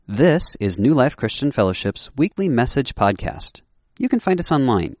This is New Life Christian Fellowship's weekly message podcast. You can find us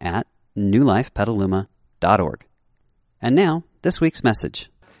online at newlifepetaluma.org. And now, this week's message.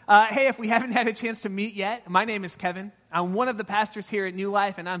 Hey, if we haven't had a chance to meet yet, my name is Kevin. I'm one of the pastors here at New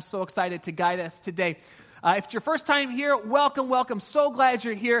Life, and I'm so excited to guide us today. If it's your first time here, welcome. So glad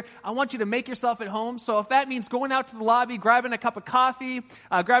you're here. I want you to make yourself at home. So if that means going out to the lobby, grabbing a cup of coffee,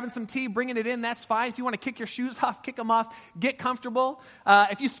 grabbing some tea, bringing it in, that's fine. If you want to kick your shoes off, kick them off, get comfortable.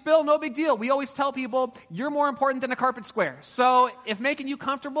 If you spill, no big deal. We always tell people, you're more important than a carpet square. So if making you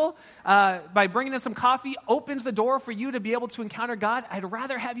comfortable by bringing in some coffee opens the door for you to be able to encounter God, I'd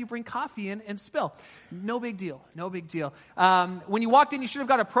rather have you bring coffee in and spill. No big deal. When you walked in, you should have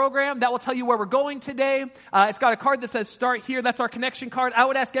got a program that will tell you where we're going today. It's got a card that says start here. That's our connection card. I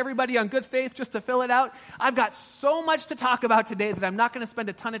would ask everybody on good faith just to fill it out. I've got so much to talk about today that I'm not going to spend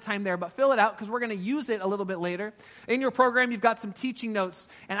a ton of time there, but fill it out because we're going to use it a little bit later. In your program, you've got some teaching notes,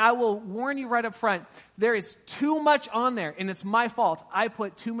 and I will warn you right up front, there is too much on there, and it's my fault. I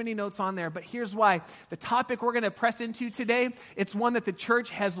put too many notes on there, but here's why. The topic we're going to press into today, it's one that the church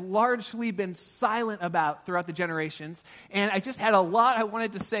has largely been silent about throughout the generations, and I just had a lot I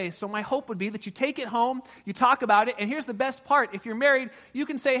wanted to say, so my hope would be that you take it home, you talk about it, and here's the best part. If you're married, you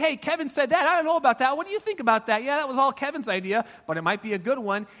can say, hey, Kevin said that. I don't know about that. What do you think about that? Yeah, that was all Kevin's idea, but it might be a good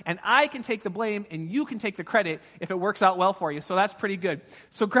one, and I can take the blame, and you can take the credit if it works out well for you, so that's pretty good.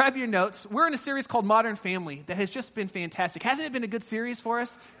 So grab your notes. We're in a series called Modern Family that has just been fantastic. Hasn't it been a good series for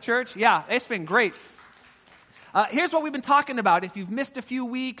us, church? Yeah, it's been great. Here's what we've been talking about. If you've missed a few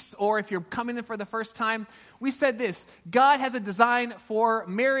weeks or if you're coming in for the first time, we said this. God has a design for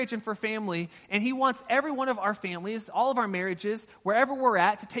marriage and for family, and He wants every one of our families, all of our marriages, wherever we're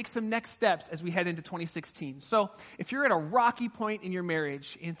at, to take some next steps as we head into 2016. So if you're at a rocky point in your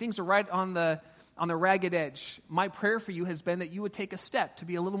marriage and things are right on the ragged edge, my prayer for you has been that you would take a step to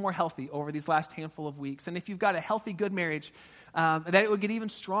be a little more healthy over these last handful of weeks. And if you've got a healthy, good marriage, that it would get even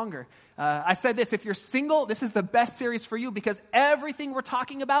stronger. I said this, if you're single, this is the best series for you because everything we're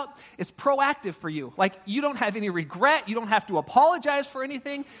talking about is proactive for you. Like, you don't have any regret. You don't have to apologize for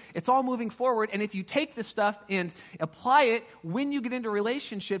anything. It's all moving forward. And if you take this stuff and apply it, when you get into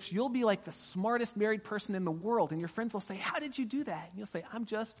relationships, you'll be like the smartest married person in the world. And your friends will say, how did you do that? And you'll say, I'm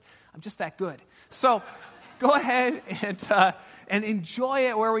just that good. So go ahead and enjoy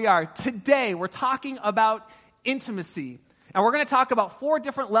it where we are. Today, we're talking about intimacy. And we're going to talk about 4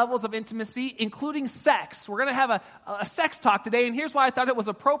 different levels of intimacy, including sex. We're going to have a sex talk today, and here's why I thought it was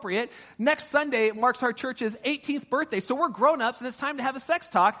appropriate. Next Sunday marks our church's 18th birthday, so we're grown-ups, and it's time to have a sex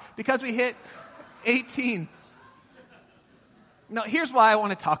talk because we hit 18. Now, here's why I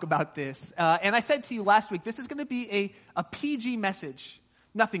want to talk about this. And I said to you last week, this is going to be a PG message.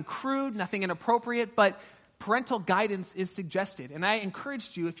 Nothing crude, nothing inappropriate, but parental guidance is suggested. And I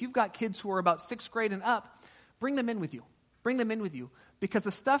encouraged you, if you've got kids who are about 6th grade and up, bring them in with you. Bring them in with you, because the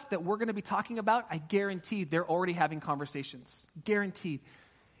stuff that we're going to be talking about, I guarantee they're already having conversations. Guaranteed.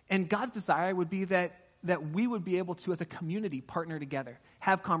 And God's desire would be that we would be able to, as a community, partner together,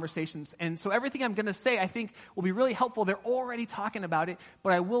 have conversations. And so everything I'm going to say, I think, will be really helpful. They're already talking about it,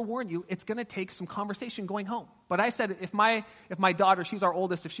 but I will warn you, it's going to take some conversation going home. But I said, if my daughter, she's our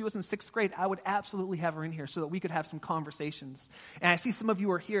oldest, if she was in 6th grade, I would absolutely have her in here so that we could have some conversations. And I see some of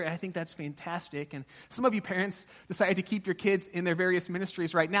you are here, and I think that's fantastic. And some of you parents decided to keep your kids in their various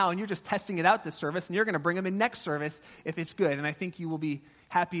ministries right now, and you're just testing it out this service, and you're going to bring them in next service if it's good. And I think you will be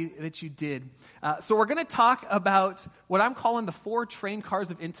happy that you did. So we're going to talk about what I'm calling the 4 train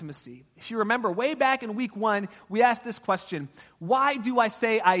cars of intimacy. If you remember, way back in week 1, we asked this question: why do I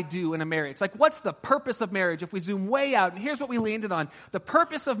say I do in a marriage? Like, what's the purpose of marriage? If we zoom way out, and here's what we landed on. The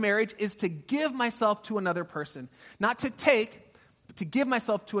purpose of marriage is to give myself to another person. Not to take, but to give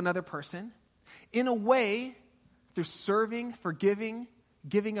myself to another person in a way, through serving, forgiving,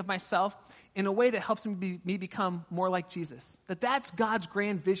 giving of myself, in a way that helps me become more like Jesus. That's God's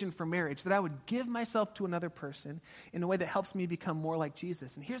grand vision for marriage, that I would give myself to another person in a way that helps me become more like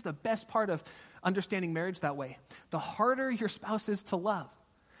Jesus. And here's the best part of understanding marriage that way. The harder your spouse is to love,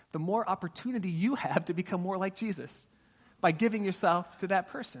 the more opportunity you have to become more like Jesus by giving yourself to that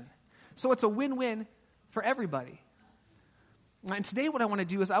person. So it's a win-win for everybody. And today what I want to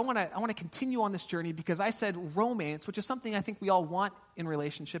do is I want to continue on this journey because I said romance, which is something I think we all want in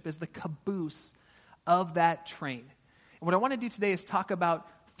relationship, is the caboose of that train. And what I want to do today is talk about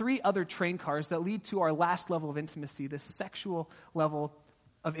 3 other train cars that lead to our last level of intimacy, this sexual level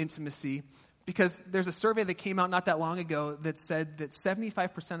of intimacy, because there's a survey that came out not that long ago that said that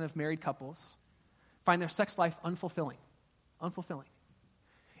 75% of married couples find their sex life unfulfilling.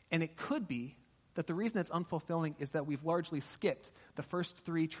 And it could be that the reason it's unfulfilling is that we've largely skipped the first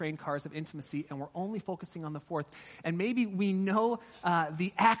 3 train cars of intimacy, and we're only focusing on the 4th. And maybe we know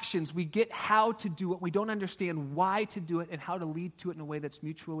the actions, we get how to do it, we don't understand why to do it and how to lead to it in a way that's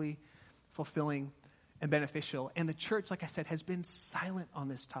mutually fulfilling and beneficial. And the church, like I said, has been silent on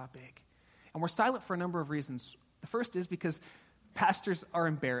this topic. And we're silent for a number of reasons. The first is because pastors are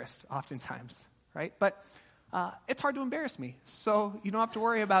embarrassed oftentimes, right? But it's hard to embarrass me, so you don't have to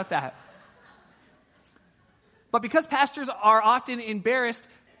worry about that. But because pastors are often embarrassed,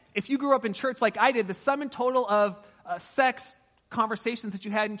 if you grew up in church like I did, the sum and total of sex conversations that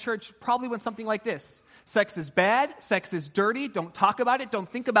you had in church probably went something like this. Sex is bad, sex is dirty, don't talk about it, don't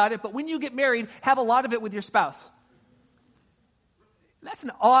think about it, but when you get married, have a lot of it with your spouse. That's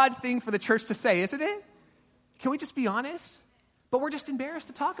an odd thing for the church to say, isn't it? Can we just be honest? But we're just embarrassed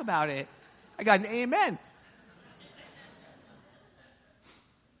to talk about it. I got an amen.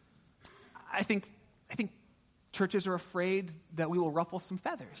 I think churches are afraid that we will ruffle some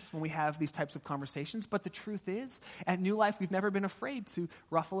feathers when we have these types of conversations. But the truth is, at New Life, we've never been afraid to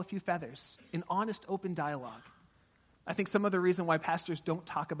ruffle a few feathers in honest, open dialogue. I think some of the reason why pastors don't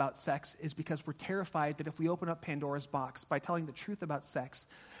talk about sex is because we're terrified that if we open up Pandora's box by telling the truth about sex,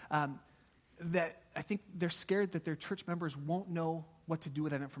 that I think they're scared that their church members won't know what to do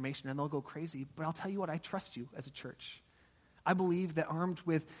with that information and they'll go crazy. But I'll tell you what, I trust you as a church. I believe that armed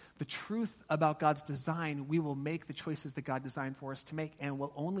with the truth about God's design, we will make the choices that God designed for us to make and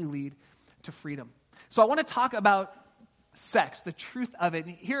will only lead to freedom. So I want to talk about sex, the truth of it.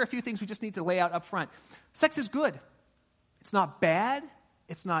 And here are a few things we just need to lay out up front. Sex is good. It's not bad.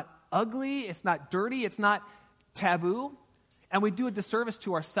 It's not ugly. It's not dirty. It's not taboo. And we do a disservice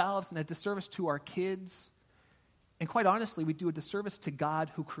to ourselves and a disservice to our kids. And quite honestly, we do a disservice to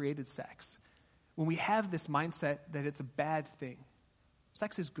God who created sex when we have this mindset that it's a bad thing.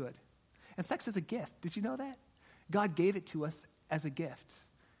 Sex is good. And sex is a gift. Did you know that? God gave it to us as a gift,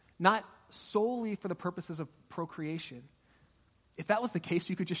 not solely for the purposes of procreation. If that was the case,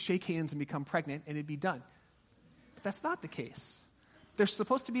 you could just shake hands and become pregnant and it'd be done. But that's not the case. There's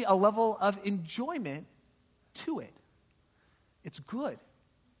supposed to be a level of enjoyment to it. It's good.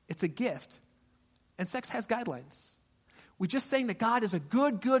 It's a gift. And sex has guidelines. We just saying that God is a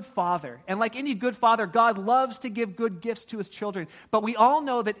good father. And like any good father, God loves to give good gifts to his children. But we all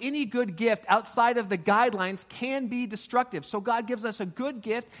know that any good gift outside of the guidelines can be destructive. So God gives us a good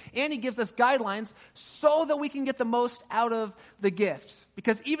gift and he gives us guidelines so that we can get the most out of the gift.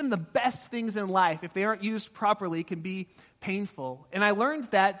 Because even the best things in life, if they aren't used properly, can be painful. And I learned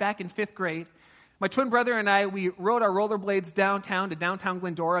that back in 5th grade. My twin brother and I, we rode our rollerblades downtown to downtown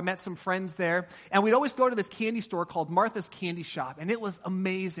Glendora, met some friends there, and we'd always go to this candy store called Martha's Candy Shop, and it was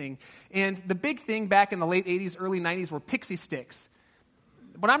amazing. And the big thing back in the late 80s, early 90s were pixie sticks.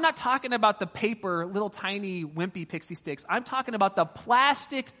 But I'm not talking about the paper, little tiny wimpy pixie sticks. I'm talking about the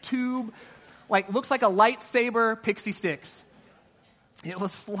plastic tube, looks like a lightsaber pixie sticks. It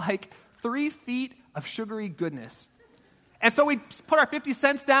was like 3 feet of sugary goodness. And so we'd put our 50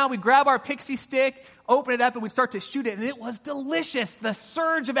 cents down, we'd grab our pixie stick, open it up, and we'd start to shoot it. And it was delicious. The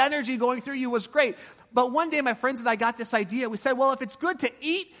surge of energy going through you was great. But one day my friends and I got this idea. We said, well, if it's good to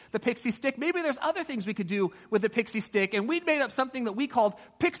eat the pixie stick, maybe there's other things we could do with the pixie stick. And we'd made up something that we called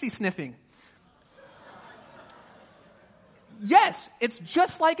pixie sniffing. Yes, it's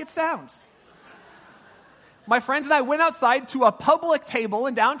just like it sounds. My friends and I went outside to a public table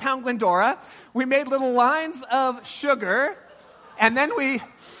in downtown Glendora. We made little lines of sugar, and then we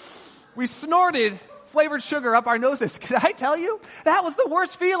snorted flavored sugar up our noses. Can I tell you? That was the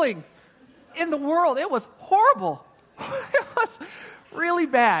worst feeling in the world. It was horrible. It was really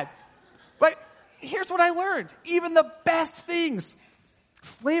bad. But here's what I learned. Even the best things,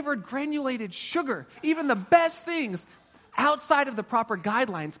 flavored granulated sugar, even the best things outside of the proper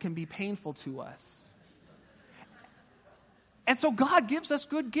guidelines can be painful to us. And so God gives us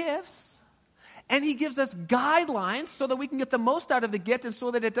good gifts, and he gives us guidelines so that we can get the most out of the gift and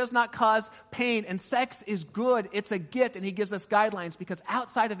so that it does not cause pain. And sex is good. It's a gift, and he gives us guidelines because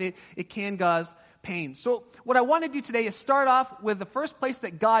outside of it, it can cause pain. So what I want to do today is start off with the first place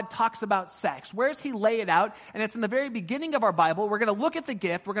that God talks about sex. Where does he lay it out? And it's in the very beginning of our Bible. We're going to look at the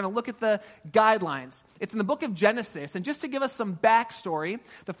gift. We're going to look at the guidelines. It's in the book of Genesis. And just to give us some backstory,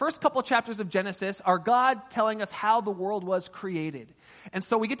 the first couple chapters of Genesis are God telling us how the world was created. And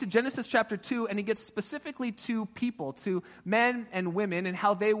so we get to Genesis chapter 2, and he gets specifically to people, to men and women, and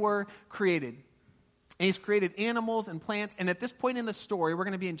how they were created. And he's created animals and plants. And at this point in the story, we're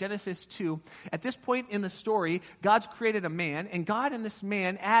going to be in Genesis 2. At this point in the story, God's created a man. And God and this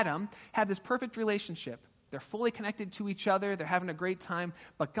man, Adam, have this perfect relationship. They're fully connected to each other. They're having a great time.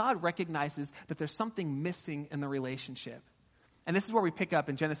 But God recognizes that there's something missing in the relationship. And this is where we pick up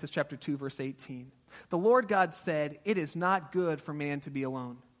in Genesis chapter 2, verse 18. The Lord God said, "It is not good for man to be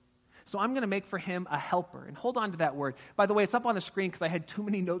alone. So I'm going to make for him a helper." And hold on to that word. By the way, it's up on the screen because I had too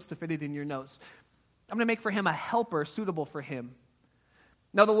many notes to fit it in your notes. I'm going to make for him a helper suitable for him.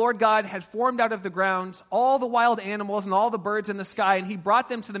 Now the Lord God had formed out of the ground all the wild animals and all the birds in the sky, and he brought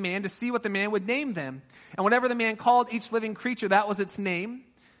them to the man to see what the man would name them. And whatever the man called each living creature, that was its name.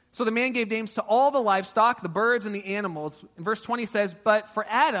 So the man gave names to all the livestock, the birds, and the animals. And verse 20 says, "But for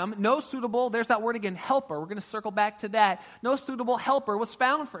Adam, no suitable," there's that word again, helper. We're going to circle back to that. "No suitable helper was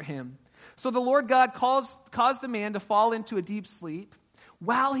found for him. So the Lord God caused the man to fall into a deep sleep.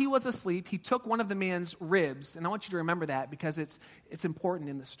 While he was asleep, he took one of the man's ribs." And I want you to remember that because it's important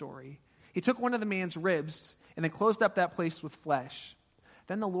in the story. He took one of the man's ribs and then closed up that place with flesh.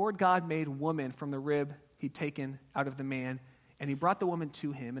 Then the Lord God made woman from the rib he'd taken out of the man, and he brought the woman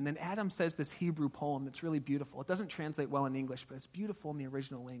to him. And then Adam says this Hebrew poem that's really beautiful. It doesn't translate well in English, but it's beautiful in the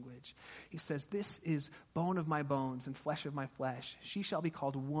original language. He says, "This is bone of my bones and flesh of my flesh. She shall be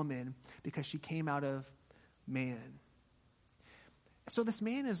called woman because she came out of man." So this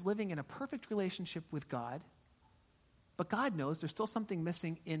man is living in a perfect relationship with God, but God knows there's still something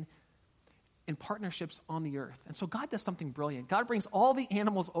missing in partnerships on the earth. And so God does something brilliant. God brings all the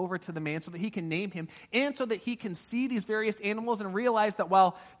animals over to the man so that he can name him and so that he can see these various animals and realize that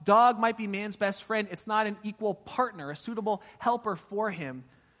while dog might be man's best friend, it's not an equal partner, a suitable helper for him.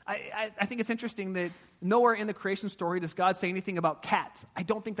 I think it's interesting that nowhere in the creation story does God say anything about cats. I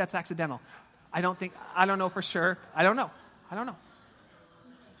don't think that's accidental. I don't know for sure. I don't know.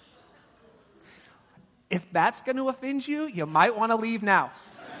 If that's going to offend you, you might want to leave now.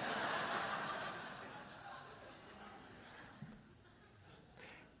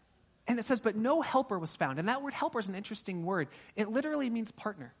 And it says, "But no helper was found." And that word helper is an interesting word. It literally means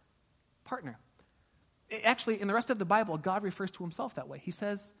partner. Partner. Actually, in the rest of the Bible, God refers to himself that way. He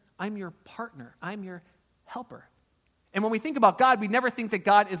says, "I'm your partner. I'm your helper." And when we think about God, we never think that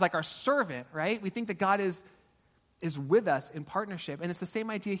God is like our servant, right? We think that God is with us in partnership. And it's the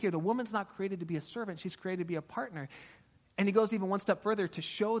same idea here. The woman's not created to be a servant. She's created to be a partner. And he goes even one step further to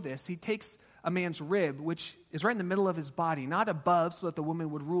show this. He takes a man's rib, which is right in the middle of his body, not above so that the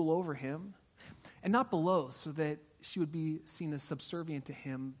woman would rule over him, and not below so that she would be seen as subservient to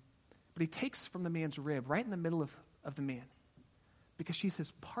him. But he takes from the man's rib right in the middle of the man because she's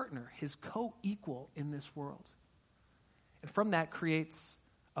his partner, his co-equal in this world. And from that creates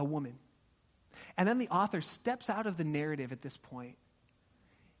a woman. And then the author steps out of the narrative at this point,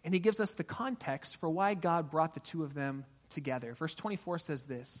 and he gives us the context for why God brought the two of them together. Verse 24 says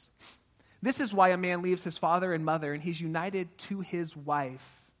this: "This is why a man leaves his father and mother, and he's united to his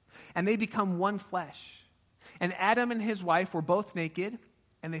wife, and they become one flesh. And Adam and his wife were both naked,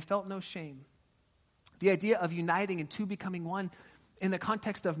 and they felt no shame." The idea of uniting and two becoming one in the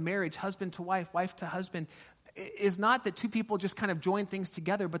context of marriage, husband to wife, wife to husband, is not that two people just kind of join things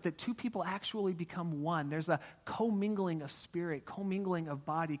together, but that two people actually become one. There's a commingling of spirit, commingling of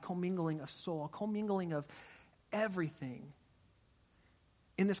body, commingling of soul, commingling of everything.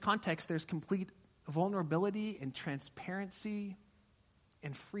 In this context, there's complete vulnerability and transparency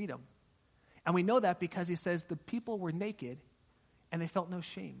and freedom. And we know that because he says the people were naked and they felt no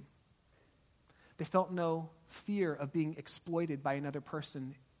shame. They felt no fear of being exploited by another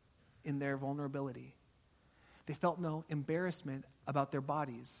person in their vulnerability. They felt no embarrassment about their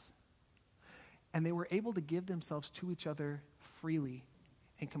bodies. And they were able to give themselves to each other freely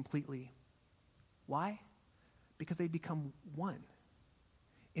and completely. Why? Because they become one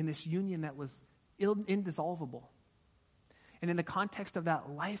in this union that was indissoluble. And in the context of that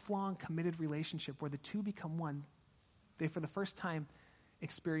lifelong committed relationship where the two become one, they for the first time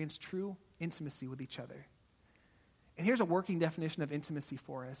experience true intimacy with each other. And here's a working definition of intimacy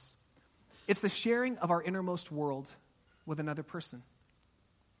for us. It's the sharing of our innermost world with another person.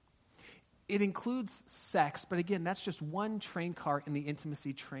 It includes sex, but again, that's just one train car in the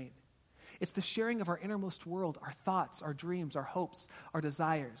intimacy train. It's the sharing of our innermost world, our thoughts, our dreams, our hopes, our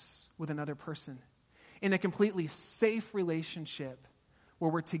desires with another person in a completely safe relationship where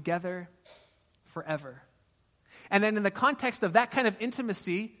we're together forever. And then in the context of that kind of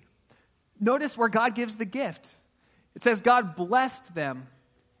intimacy, notice where God gives the gift. It says God blessed them.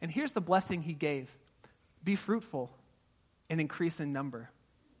 And here's the blessing he gave: be fruitful and increase in number.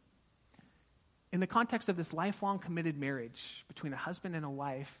 In the context of this lifelong committed marriage between a husband and a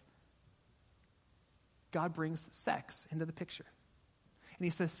wife, God brings sex into the picture. And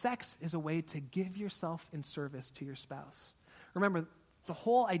he says sex is a way to give yourself in service to your spouse. Remember, The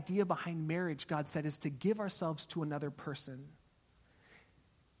whole idea behind marriage, God said, is to give ourselves to another person,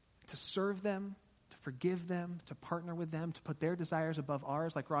 to serve them, to forgive them, to partner with them, to put their desires above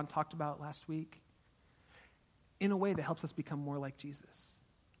ours, like Ron talked about last week, in a way that helps us become more like Jesus.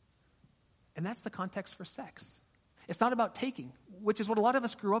 And that's the context for sex. It's not about taking, which is what a lot of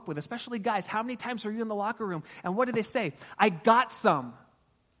us grew up with, especially guys. How many times were you in the locker room, and what did they say? I got some.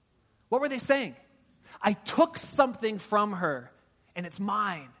 What were they saying? I took something from her, and it's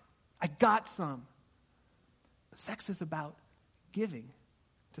mine. I got some. But sex is about giving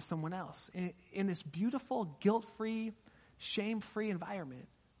to someone else in this beautiful, guilt-free, shame-free environment.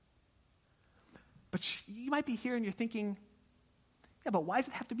 But you might be here and you're thinking, yeah, but why does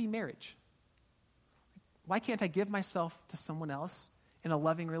it have to be marriage? Why can't I give myself to someone else in a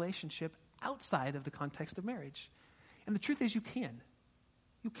loving relationship outside of the context of marriage? And the truth is you can.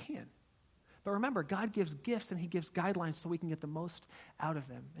 You can. But remember, God gives gifts and he gives guidelines so we can get the most out of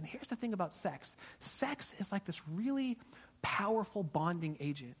them. And here's the thing about sex. Sex is like this really powerful bonding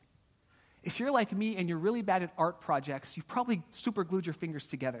agent. If you're like me and you're really bad at art projects, you've probably super glued your fingers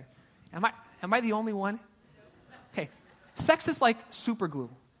together. Am I the only one? Okay. Sex is like super glue.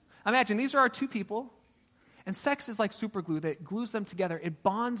 Imagine these are our two people, and sex is like super glue that glues them together. It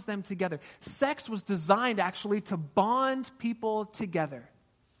bonds them together. Sex was designed actually to bond people together.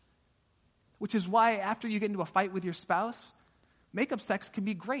 Which is why after you get into a fight with your spouse, makeup sex can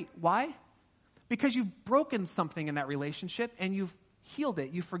be great. Why? Because you've broken something in that relationship and you've healed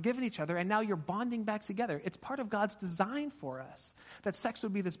it. You've forgiven each other and now you're bonding back together. It's part of God's design for us that sex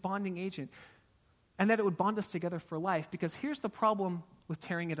would be this bonding agent and that it would bond us together for life. Because here's the problem with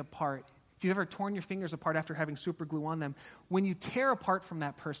tearing it apart. If you've ever torn your fingers apart after having super glue on them, when you tear apart from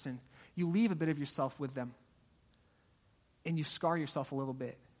that person, you leave a bit of yourself with them and you scar yourself a little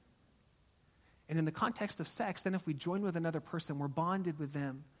bit. And in the context of sex, then if we join with another person, we're bonded with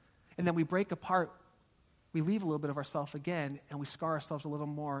them. And then we break apart, we leave a little bit of ourselves again, and we scar ourselves a little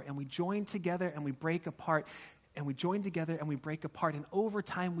more. And we join together and we break apart. And we join together and we break apart. And over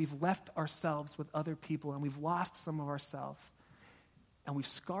time, we've left ourselves with other people. And we've lost some of ourselves. And we've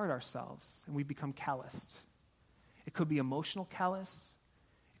scarred ourselves. And we've become calloused. It could be emotional callous.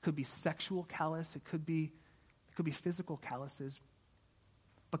 It could be sexual callous. It could be physical calluses.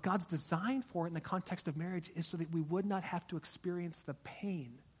 But God's design for it in the context of marriage is so that we would not have to experience the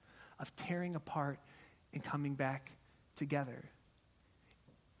pain of tearing apart and coming back together.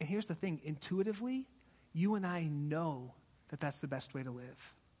 And here's the thing, intuitively, you and I know that that's the best way to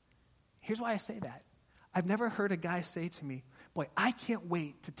live. Here's why I say that. I've never heard a guy say to me, boy, I can't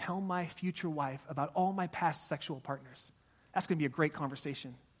wait to tell my future wife about all my past sexual partners. That's going to be a great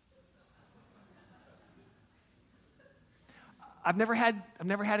conversation. I've never had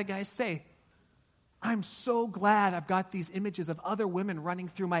a guy say, I'm so glad I've got these images of other women running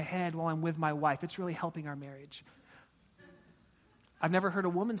through my head while I'm with my wife. It's really helping our marriage. I've never heard a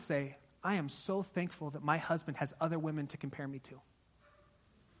woman say, I am so thankful that my husband has other women to compare me to.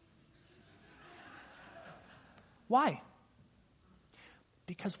 Why?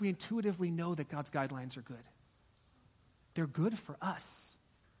 Because we intuitively know that God's guidelines are good. They're good for us.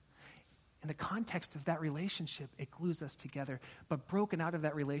 In the context of that relationship, it glues us together. But broken out of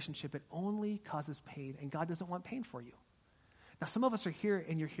that relationship, it only causes pain. And God doesn't want pain for you. Now, some of us are here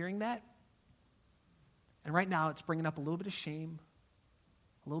and you're hearing that. And right now, it's bringing up a little bit of shame,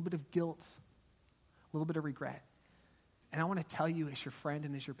 a little bit of guilt, a little bit of regret. And I want to tell you as your friend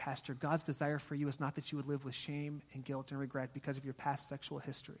and as your pastor, God's desire for you is not that you would live with shame and guilt and regret because of your past sexual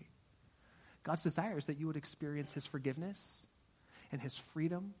history. God's desire is that you would experience his forgiveness and his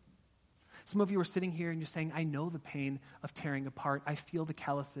freedom. Some of you are sitting here and you're saying, I know the pain of tearing apart. I feel the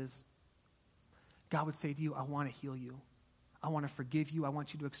calluses. God would say to you, I want to heal you. I want to forgive you. I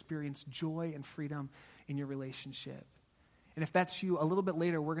want you to experience joy and freedom in your relationship. And if that's you, a little bit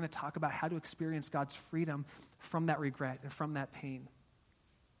later, we're going to talk about how to experience God's freedom from that regret and from that pain.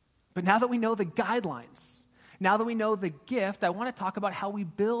 But now that we know the guidelines, now that we know the gift, I want to talk about how we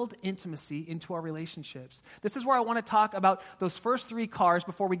build intimacy into our relationships. This is where I want to talk about those first three cars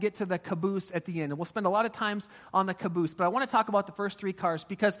before we get to the caboose at the end. And we'll spend a lot of times on the caboose, but I want to talk about the first three cars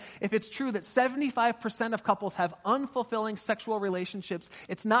because if it's true that 75% of couples have unfulfilling sexual relationships,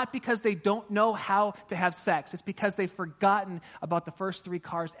 it's not because they don't know how to have sex. It's because they've forgotten about the first three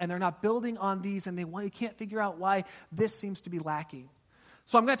cars and they're not building on these and they can't figure out why this seems to be lacking.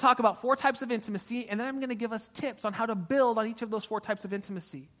 So I'm going to talk about 4 types of intimacy, and then I'm going to give us tips on how to build on each of those 4 types of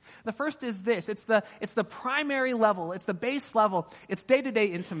intimacy. The first is this. It's the primary level. It's the base level. It's day-to-day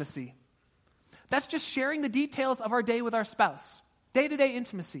intimacy. That's just sharing the details of our day with our spouse. Day-to-day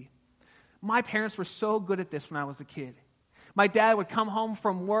intimacy. My parents were so good at this when I was a kid. My dad would come home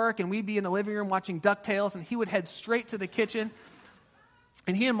from work, and we'd be in the living room watching DuckTales, and he would head straight to the kitchen.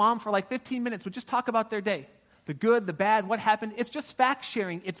 And he and Mom, for like 15 minutes, would just talk about their day. The good, the bad, what happened. It's just fact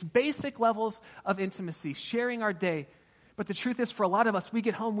sharing. It's basic levels of intimacy, sharing our day. But the truth is, for a lot of us, we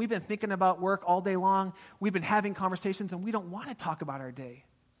get home, we've been thinking about work all day long. We've been having conversations, and we don't want to talk about our day.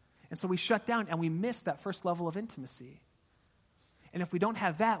 And so we shut down, and we miss that first level of intimacy. And if we don't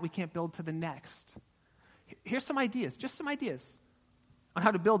have that, we can't build to the next. Here's some ideas, just some ideas on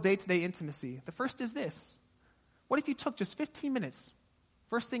how to build day-to-day intimacy. The first is this. What if you took just 15 minutes,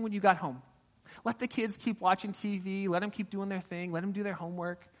 first thing when you got home? Let the kids keep watching TV, let them keep doing their thing, let them do their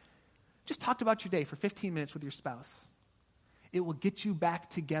homework. Just talk about your day for 15 minutes with your spouse. It will get you back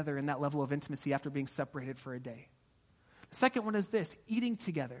together in that level of intimacy after being separated for a day. The second one is this, eating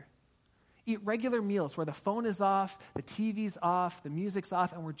together. Eat regular meals where the phone is off, the TV's off, the music's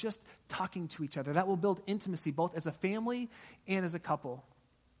off, and we're just talking to each other. That will build intimacy both as a family and as a couple.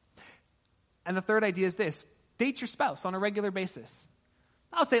 And the third idea is this, date your spouse on a regular basis.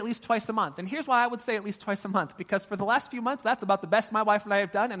 I'll say at least twice a month. And here's why I would say at least twice a month. Because for the last few months, that's about the best my wife and I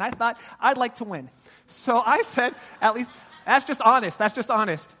have done, and I thought I'd like to win. So I said at least, that's just honest. I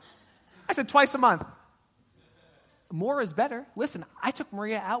said twice a month. More is better. Listen, I took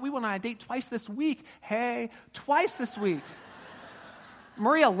Maria out. We went on a date twice this week. Hey, twice this week.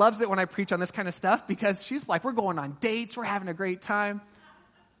 Maria loves it when I preach on this kind of stuff because she's like, we're going on dates. We're having a great time.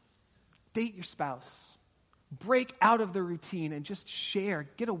 Date your spouse. Break out of the routine and just share.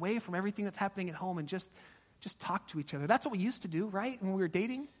 Get away from everything that's happening at home and just talk to each other. That's what we used to do, right? When we were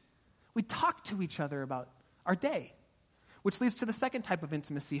dating, we'd talk to each other about our day, which leads to the second type of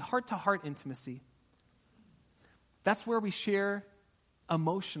intimacy, heart-to-heart intimacy. That's where we share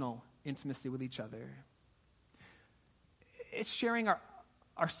emotional intimacy with each other. It's sharing our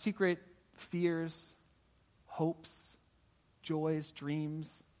secret fears, hopes, joys,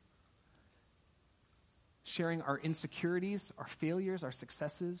 dreams, sharing our insecurities, our failures, our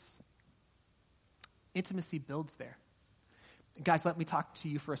successes. Intimacy builds there. Guys, let me talk to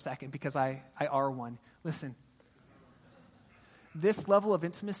you for a second because I are one. Listen, this level of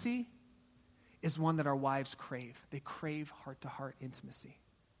intimacy is one that our wives crave. They crave heart-to-heart intimacy.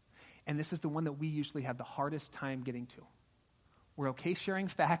 And this is the one that we usually have the hardest time getting to. We're okay sharing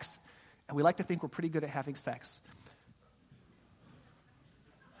facts, and we like to think we're pretty good at having sex.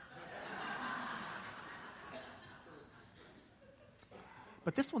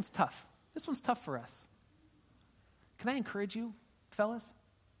 But this one's tough. This one's tough for us. Can I encourage you, fellas?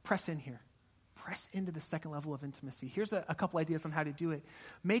 Press in here. Press into the second level of intimacy. Here's a couple ideas on how to do it.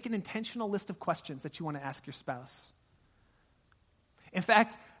 Make an intentional list of questions that you want to ask your spouse. In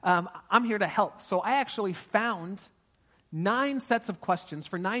fact, I'm here to help. So I actually found 9 sets of questions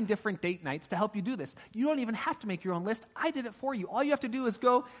for 9 different date nights to help you do this. You don't even have to make your own list. I did it for you. All you have to do is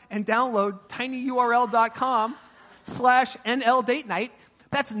go and download tinyurl.com/NL date night.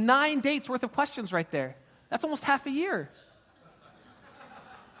 That's 9 dates worth of questions right there. That's almost half a year.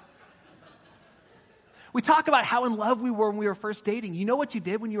 We talk about how in love we were when we were first dating. You know what you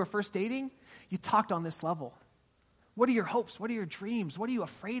did when you were first dating? You talked on this level. What are your hopes? What are your dreams? What are you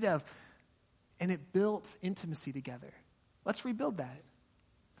afraid of? And it built intimacy together. Let's rebuild that.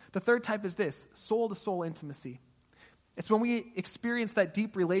 The third type is this, soul-to-soul intimacy. It's when we experience that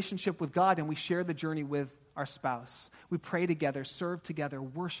deep relationship with God and we share the journey with our spouse. We pray together, serve together,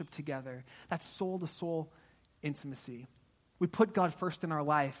 worship together. That's soul-to-soul intimacy. We put God first in our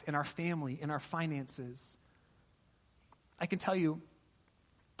life, in our family, in our finances. I can tell you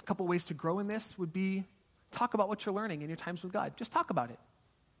a couple ways to grow in this would be talk about what you're learning in your times with God. Just talk about it.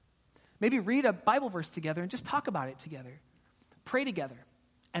 Maybe read a Bible verse together and just talk about it together. Pray together.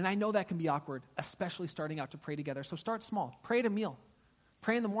 And I know that can be awkward, especially starting out to pray together. So start small. Pray at a meal.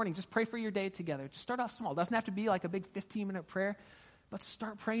 Pray in the morning. Just pray for your day together. Just start off small. It doesn't have to be like a big 15-minute prayer, but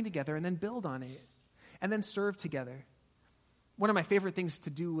start praying together and then build on it. And then serve together. One of my favorite things to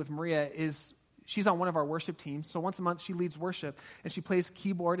do with Maria is she's on one of our worship teams. So once a month she leads worship and she plays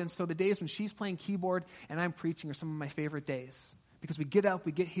keyboard. And so the days when she's playing keyboard and I'm preaching are some of my favorite days. Because we get up,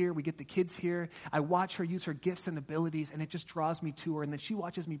 we get here, we get the kids here. I watch her use her gifts and abilities and it just draws me to her. And then she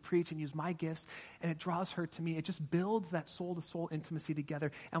watches me preach and use my gifts and it draws her to me. It just builds that soul-to-soul intimacy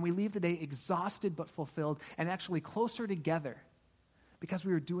together. And we leave the day exhausted but fulfilled and actually closer together. Because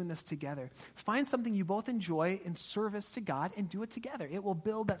we were doing this together. Find something you both enjoy in service to God and do it together. It will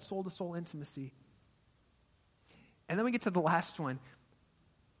build that soul-to-soul intimacy. And then we get to the last one.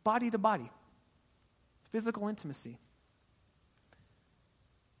 Body to body. Physical intimacy.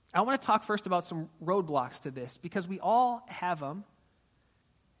 I want to talk first about some roadblocks to this because we all have them,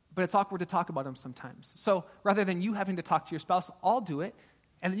 but it's awkward to talk about them sometimes. So rather than you having to talk to your spouse, I'll do it.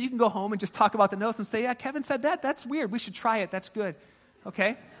 And then you can go home and just talk about the notes and say, yeah, Kevin said that. That's weird. We should try it. That's good.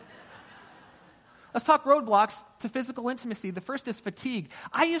 Okay? Let's talk roadblocks to physical intimacy. The first is fatigue.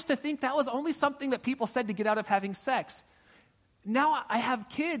 I used to think that was only something that people said to get out of having sex. Now I have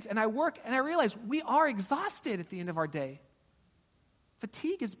kids and I work and I realize we are exhausted at the end of our day.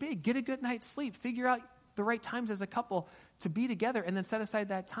 Fatigue is big. Get a good night's sleep. Figure out the right times as a couple to be together and then set aside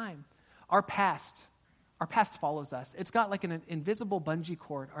that time. Our past follows us. It's got like an invisible bungee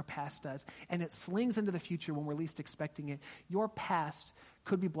cord, our past does, and it slings into the future when we're least expecting it. Your past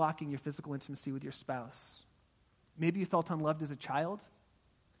could be blocking your physical intimacy with your spouse. Maybe you felt unloved as a child,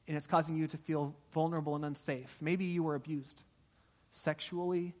 and it's causing you to feel vulnerable and unsafe. Maybe you were abused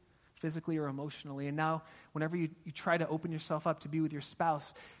sexually, physically, or emotionally, and now whenever you try to open yourself up to be with your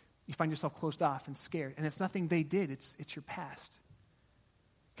spouse, you find yourself closed off and scared, and it's nothing they did, it's your past.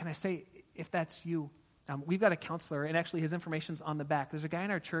 Can I say, if that's you, we've got a counselor, and actually his information's on the back. There's a guy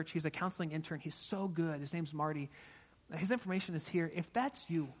in our church, he's a counseling intern, he's so good, his name's Marty. His information is here. If that's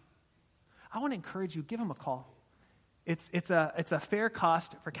you, I want to encourage you, give him a call. It's a fair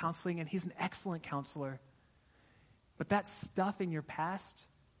cost for counseling, and he's an excellent counselor. But that stuff in your past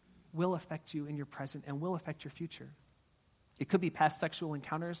will affect you in your present and will affect your future. It could be past sexual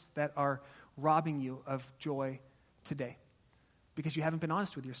encounters that are robbing you of joy today because you haven't been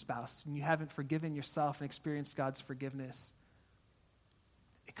honest with your spouse and you haven't forgiven yourself and experienced God's forgiveness.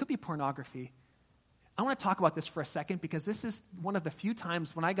 It could be pornography. I want to talk about this for a second because this is one of the few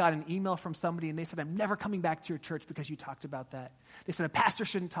times when I got an email from somebody and they said, I'm never coming back to your church because you talked about that. They said, a pastor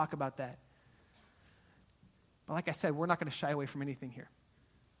shouldn't talk about that. But like I said, we're not going to shy away from anything here.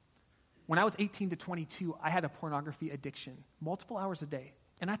 When I was 18 to 22, I had a pornography addiction, multiple hours a day.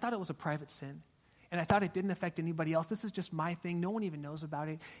 And I thought it was a private sin. And I thought it didn't affect anybody else. This is just my thing. No one even knows about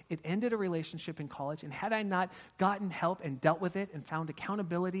it. It ended a relationship in college. And had I not gotten help and dealt with it and found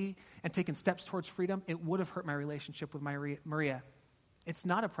accountability and taken steps towards freedom, it would have hurt my relationship with Maria. It's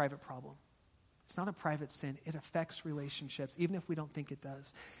not a private problem. It's not a private sin. It affects relationships, even if we don't think it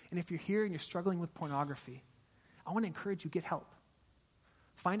does. And if you're here and you're struggling with pornography, I want to encourage you, get help.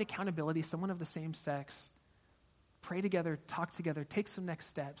 Find accountability, someone of the same sex. Pray together, talk together, take some next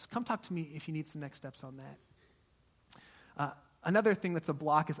steps. Come talk to me if you need some next steps on that. Another thing that's a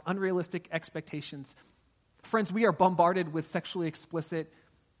block is unrealistic expectations. Friends, we are bombarded with sexually explicit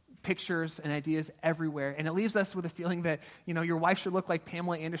pictures and ideas everywhere, and it leaves us with a feeling that, your wife should look like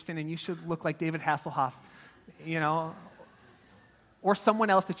Pamela Anderson and you should look like David Hasselhoff, or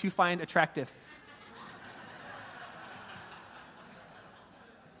someone else that you find attractive.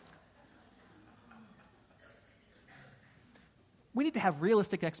 We need to have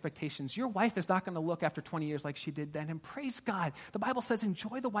realistic expectations. Your wife is not going to look after 20 years like she did then. And praise God. The Bible says,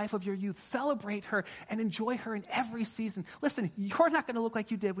 enjoy the wife of your youth. Celebrate her and enjoy her in every season. Listen, you're not going to look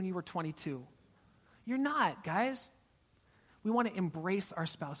like you did when you were 22. You're not, guys. We want to embrace our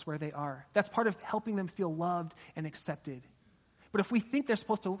spouse where they are. That's part of helping them feel loved and accepted. But if we think they're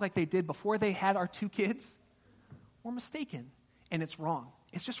supposed to look like they did before they had our 2 kids, we're mistaken. And it's wrong.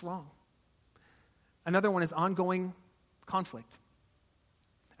 It's just wrong. Another one is ongoing conflict.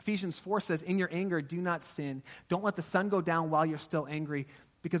 Ephesians 4 says, in your anger, do not sin. Don't let the sun go down while you're still angry,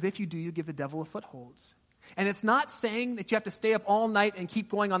 because if you do, you give the devil a foothold. And it's not saying that you have to stay up all night and keep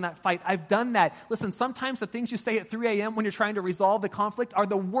going on that fight. I've done that. Listen, sometimes the things you say at 3 a.m. when you're trying to resolve the conflict are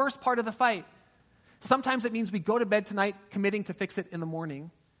the worst part of the fight. Sometimes it means we go to bed tonight committing to fix it in the morning.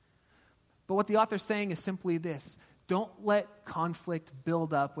 But what the author's saying is simply this. Don't let conflict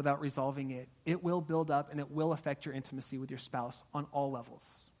build up without resolving it. It will build up and it will affect your intimacy with your spouse on all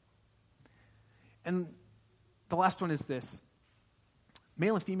levels. And the last one is this.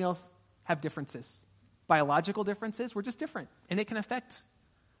 Male and females have differences. Biological differences, we're just different. And it can affect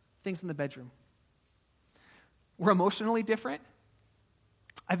things in the bedroom. We're emotionally different.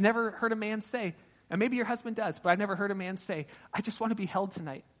 I've never heard a man say, and maybe your husband does, but I've never heard a man say, I just want to be held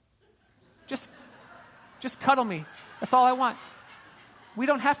tonight. Just cuddle me. That's all I want. We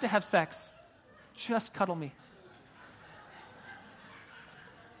don't have to have sex. Just cuddle me.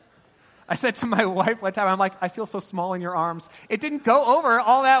 I said to my wife one time, I'm like, I feel so small in your arms. It didn't go over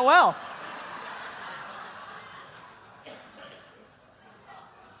all that well.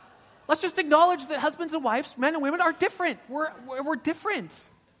 Let's just acknowledge that husbands and wives, men and women, are different. We're different.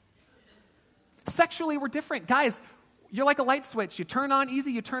 Sexually, we're different. Guys, you're like a light switch. You turn on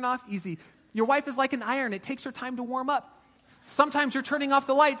easy, you turn off easy. Your wife is like an iron. It takes her time to warm up. Sometimes you're turning off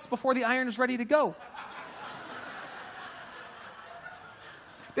the lights before the iron is ready to go.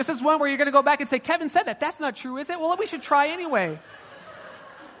 This is one where you're going to go back and say, Kevin said that. That's not true, is it? Well, we should try anyway.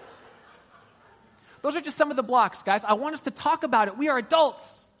 Those are just some of the blocks, guys. I want us to talk about it. We are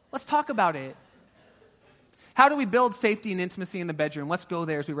adults. Let's talk about it. How do we build safety and intimacy in the bedroom? Let's go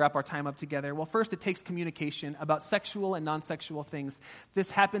there as we wrap our time up together. Well, first, it takes communication about sexual and non-sexual things. This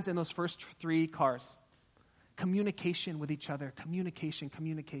happens in those first 3 cars. Communication with each other. Communication.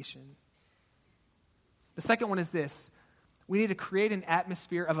 The second one is this. We need to create an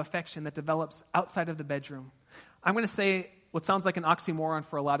atmosphere of affection that develops outside of the bedroom. I'm going to say what sounds like an oxymoron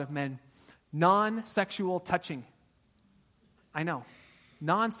for a lot of men. Non-sexual touching. I know.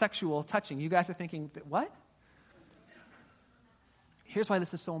 Non-sexual touching. You guys are thinking, what? Here's why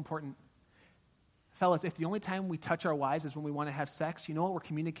this is so important. Fellas, if the only time we touch our wives is when we want to have sex, you know what we're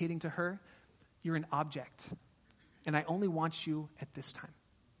communicating to her? You're an object. And I only want you at this time.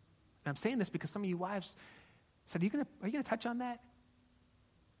 And I'm saying this because some of you wives said, are you going to touch on that?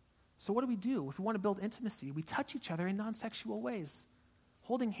 So what do? If we want to build intimacy, we touch each other in non-sexual ways.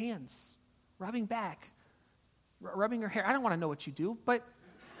 Holding hands, rubbing back, rubbing her hair. I don't want to know what you do, but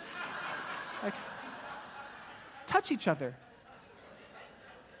touch each other.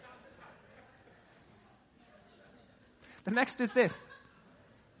 The next is this.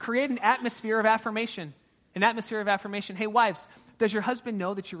 Create an atmosphere of affirmation. An atmosphere of affirmation. Hey, wives, does your husband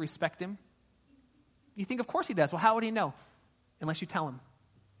know that you respect him? You think, of course he does. Well, how would he know? Unless you tell him.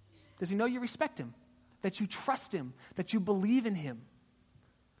 Does he know you respect him? That you trust him? That you believe in him?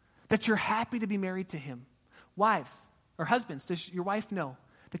 That you're happy to be married to him? Wives or husbands, does your wife know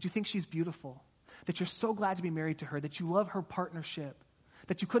that you think she's beautiful? That you're so glad to be married to her? That you love her partnership?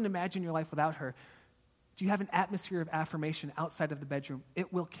 That you couldn't imagine your life without her? Do you have an atmosphere of affirmation outside of the bedroom?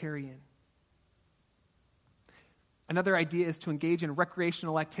 It will carry in. Another idea is to engage in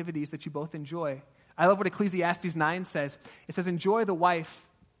recreational activities that you both enjoy. I love what Ecclesiastes 9 says. It says, enjoy life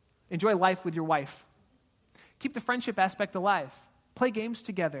with your wife. Keep the friendship aspect alive. Play games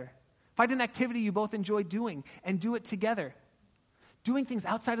together. Find an activity you both enjoy doing and do it together. Doing things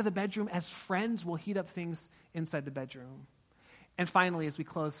outside of the bedroom as friends will heat up things inside the bedroom. And finally, as we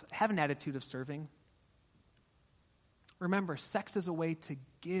close, have an attitude of serving. Remember, sex is a way to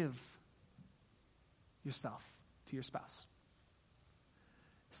give yourself to your spouse.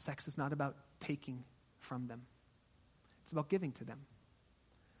 Sex is not about taking from them. It's about giving to them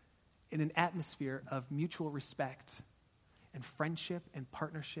in an atmosphere of mutual respect and friendship and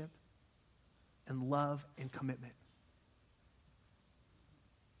partnership and love and commitment.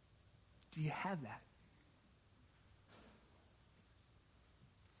 Do you have that?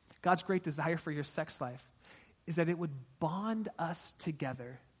 God's great desire for your sex life is that it would bond us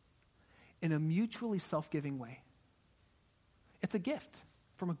together in a mutually self-giving way. It's a gift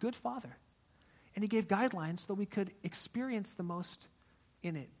from a good father. And he gave guidelines so that we could experience the most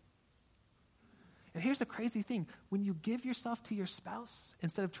in it. And here's the crazy thing. When you give yourself to your spouse,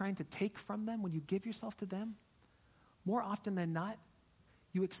 instead of trying to take from them, when you give yourself to them, more often than not,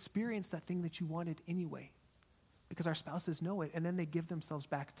 you experience that thing that you wanted anyway. Because our spouses know it, and then they give themselves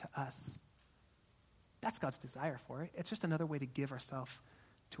back to us. That's God's desire for it. It's just another way to give ourselves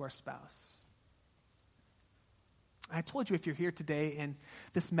to our spouse. I told you if you're here today and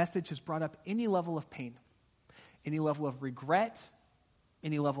this message has brought up any level of pain, any level of regret,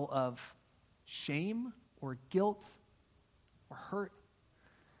 any level of shame or guilt or hurt,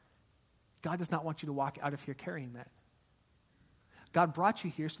 God does not want you to walk out of here carrying that. God brought you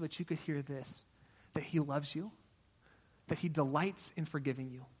here so that you could hear this, that he loves you, that he delights in forgiving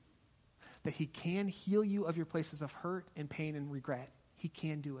you, that he can heal you of your places of hurt and pain and regret. He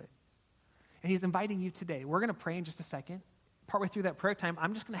can do it. And he's inviting you today. We're going to pray in just a second. Partway through that prayer time,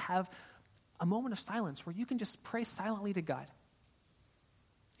 I'm just going to have a moment of silence where you can just pray silently to God.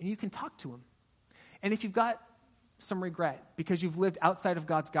 And you can talk to him. And if you've got some regret because you've lived outside of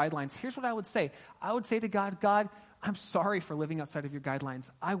God's guidelines, here's what I would say. I would say to God, God, I'm sorry for living outside of your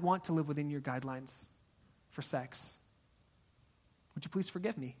guidelines. I want to live within your guidelines for sex. Would you please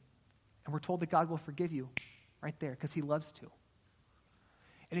forgive me? And we're told that God will forgive you right there because he loves to.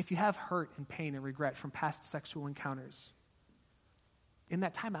 And if you have hurt and pain and regret from past sexual encounters, in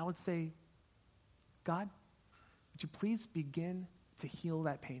that time I would say, God, would you please begin to heal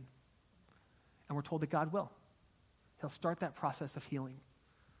that pain? And we're told that God will. He'll start that process of healing.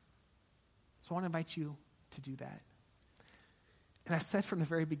 So I want to invite you to do that. And I said from the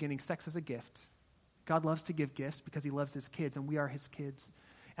very beginning, sex is a gift. God loves to give gifts because he loves his kids, and we are his kids.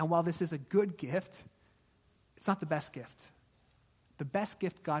 And while this is a good gift, it's not the best gift. The best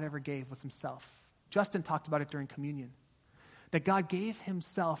gift God ever gave was himself. Justin talked about it during communion. That God gave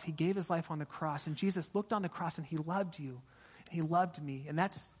himself. He gave his life on the cross. And Jesus looked on the cross and he loved you. And he loved me. And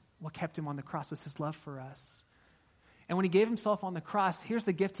that's what kept him on the cross, was his love for us. And when he gave himself on the cross, here's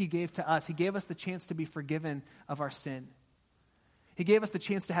the gift he gave to us. He gave us the chance to be forgiven of our sin. He gave us the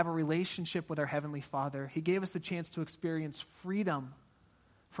chance to have a relationship with our Heavenly Father. He gave us the chance to experience freedom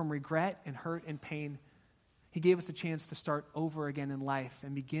from regret and hurt and pain. He gave us a chance to start over again in life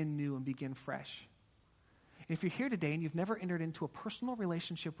and begin new and begin fresh. And if you're here today and you've never entered into a personal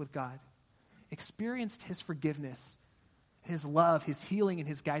relationship with God, experienced his forgiveness, his love, his healing, and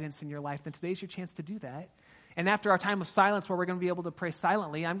his guidance in your life, then today's your chance to do that. And after our time of silence where we're going to be able to pray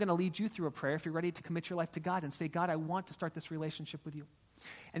silently, I'm going to lead you through a prayer if you're ready to commit your life to God and say, God, I want to start this relationship with you.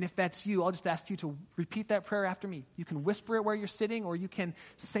 And if that's you, I'll just ask you to repeat that prayer after me. You can whisper it where you're sitting, or you can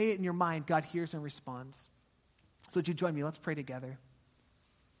say it in your mind. God hears and responds. So would you join me? Let's pray together.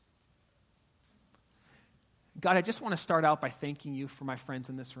 God, I just want to start out by thanking you for my friends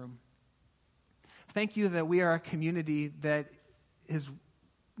in this room. Thank you that we are a community that is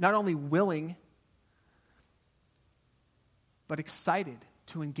not only willing, but excited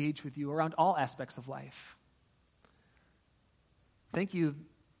to engage with you around all aspects of life. Thank you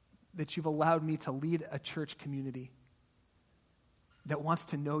that you've allowed me to lead a church community that wants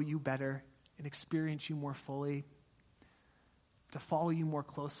to know you better and experience you more fully, to follow you more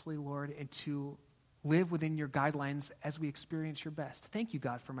closely, Lord, and to live within your guidelines as we experience your best. Thank you,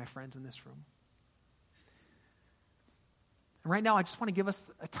 God, for my friends in this room. And right now, I just want to give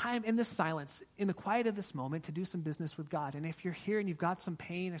us a time in this silence, in the quiet of this moment, to do some business with God. And if you're here and you've got some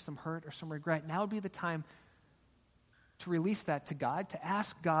pain or some hurt or some regret, now would be the time to release that to God, to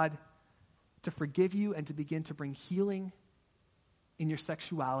ask God to forgive you and to begin to bring healing in your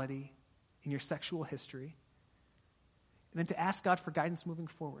sexuality, in your sexual history, and then to ask God for guidance moving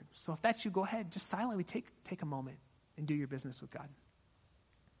forward. So if that's you, go ahead, just silently take a moment and do your business with God.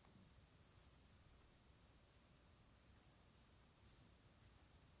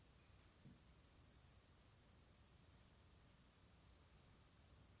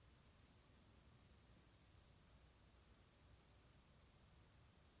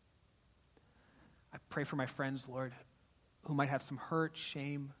 I pray for my friends, Lord, who might have some hurt,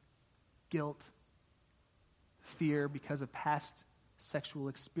 shame, guilt, fear because of past sexual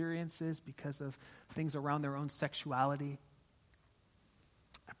experiences, because of things around their own sexuality.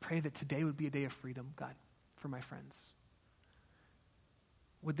 I pray that today would be a day of freedom, God, for my friends.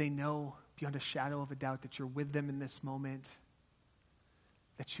 Would they know beyond a shadow of a doubt that you're with them in this moment,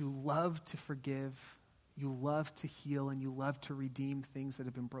 that you love to forgive, you love to heal, and you love to redeem things that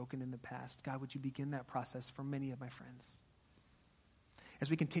have been broken in the past. God, would you begin that process for many of my friends? As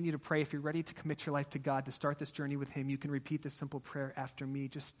we continue to pray, if you're ready to commit your life to God, to start this journey with him, you can repeat this simple prayer after me.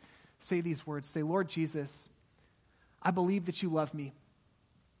 Just say these words. Say, Lord Jesus, I believe that you love me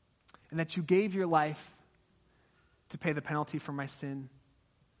and that you gave your life to pay the penalty for my sin,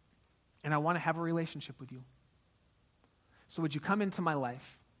 and I want to have a relationship with you. So would you come into my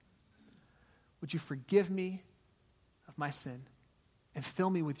life? Would you forgive me of my sin and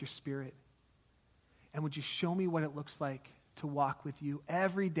fill me with your Spirit? And would you show me what it looks like to walk with you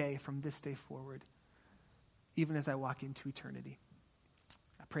every day from this day forward, even as I walk into eternity?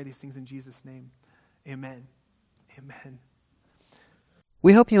 I pray these things in Jesus' name. Amen. Amen.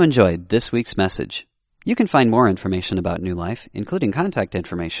 We hope you enjoyed this week's message. You can find more information about New Life, including contact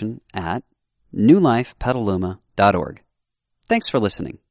information, at newlifepetaluma.org. Thanks for listening.